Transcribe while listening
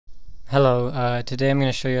Hello, today I'm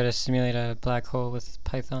going to show you how to simulate a black hole with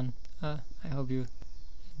Python. I hope you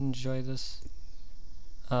enjoy this.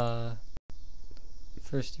 First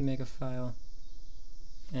you make a file,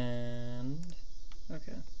 and,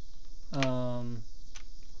 okay.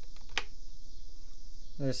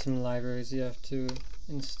 There's some libraries you have to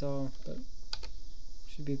install, but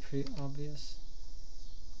should be pretty obvious.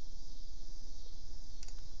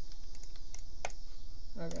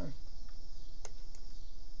 Okay.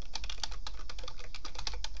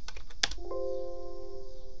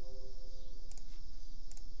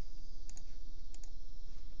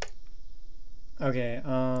 Okay,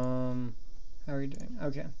 how are we doing?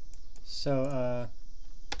 Okay, so,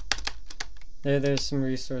 there's some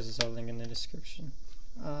resources I'll link in the description.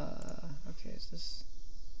 Okay,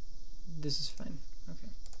 this is fine. Okay.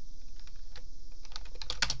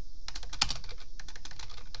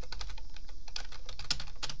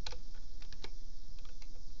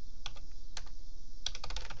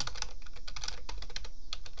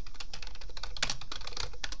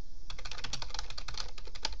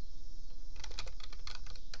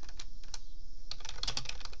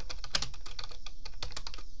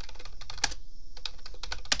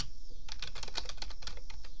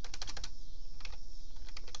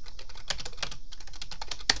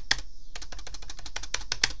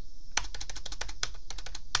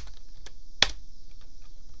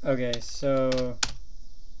 Okay, so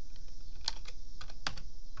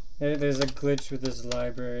there's a glitch with this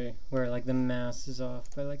library where like the mass is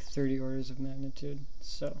off by like 30 orders of magnitude.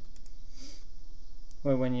 So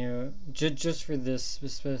when you just for this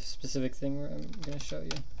specific thing where I'm gonna show you,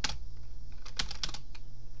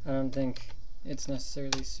 I don't think it's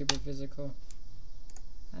necessarily super physical.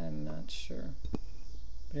 I'm not sure,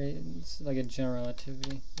 but it's like a general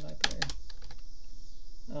relativity library.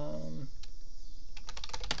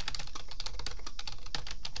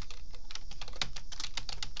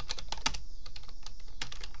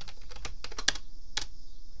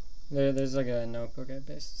 There's like a notebook I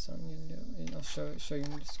based this on. I'll show you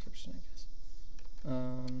in the description, I guess.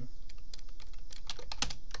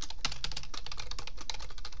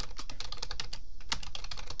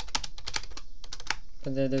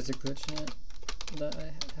 But there's a glitch in it that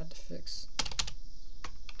I had to fix,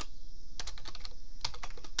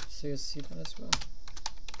 so you'll see that as well.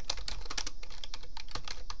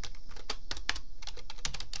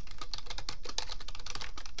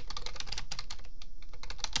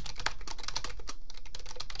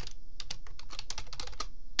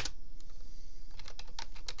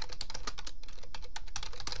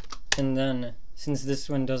 And then, since this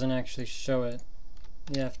one doesn't actually show it,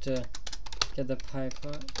 you have to get the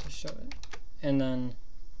PyPlot to show it. And then,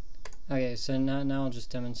 okay, so now I'll just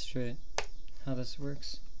demonstrate how this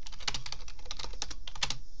works.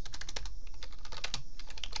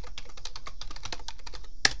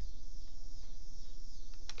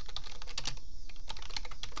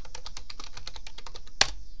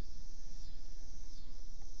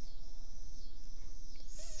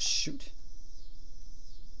 Shoot.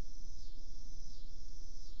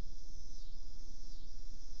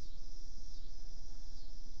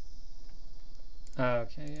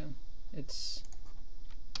 Okay, yeah, it's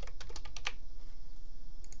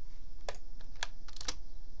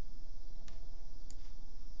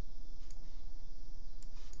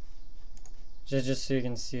just so you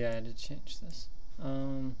can see, I had to change this.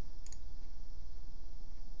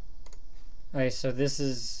 Okay, so this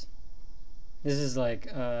is like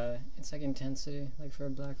it's like intensity, like for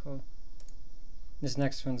a black hole. This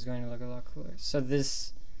next one's going to look a lot cooler. So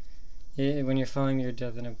this, when you're following your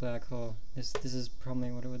death in a black hole, this is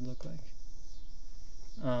probably what it would look like.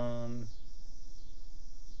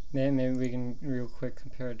 Maybe we can real quick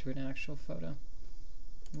compare it to an actual photo.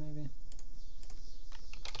 Maybe.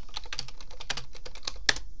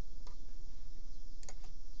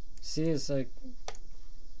 See, it's like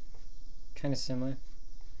kind of similar,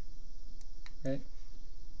 right?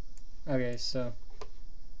 Okay, so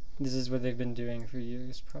this is what they've been doing for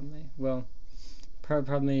years, probably. Well,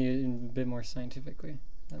 probably a bit more scientifically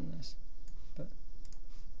than this, but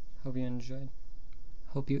hope you enjoyed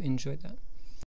that.